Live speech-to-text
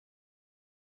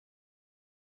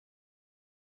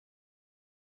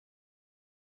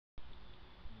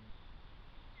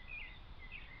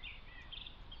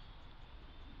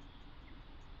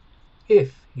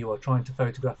If you are trying to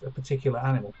photograph a particular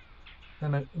animal,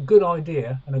 then a good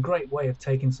idea and a great way of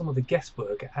taking some of the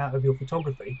guesswork out of your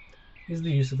photography is the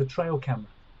use of a trail camera.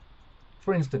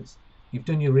 For instance, you've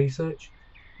done your research,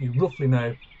 you roughly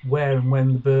know where and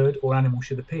when the bird or animal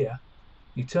should appear,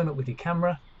 you turn up with your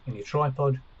camera and your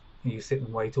tripod, and you sit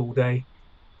and wait all day,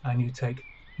 and you take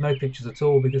no pictures at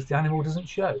all because the animal doesn't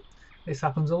show. This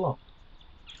happens a lot.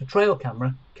 A trail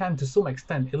camera can to some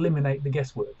extent eliminate the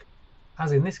guesswork.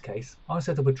 As in this case, I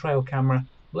set up a trail camera,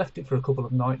 left it for a couple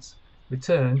of nights,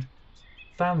 returned,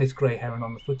 found this grey heron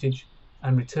on the footage,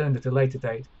 and returned at a later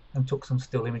date and took some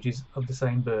still images of the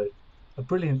same bird. A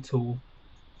brilliant tool,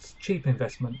 cheap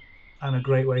investment, and a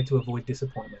great way to avoid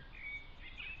disappointment.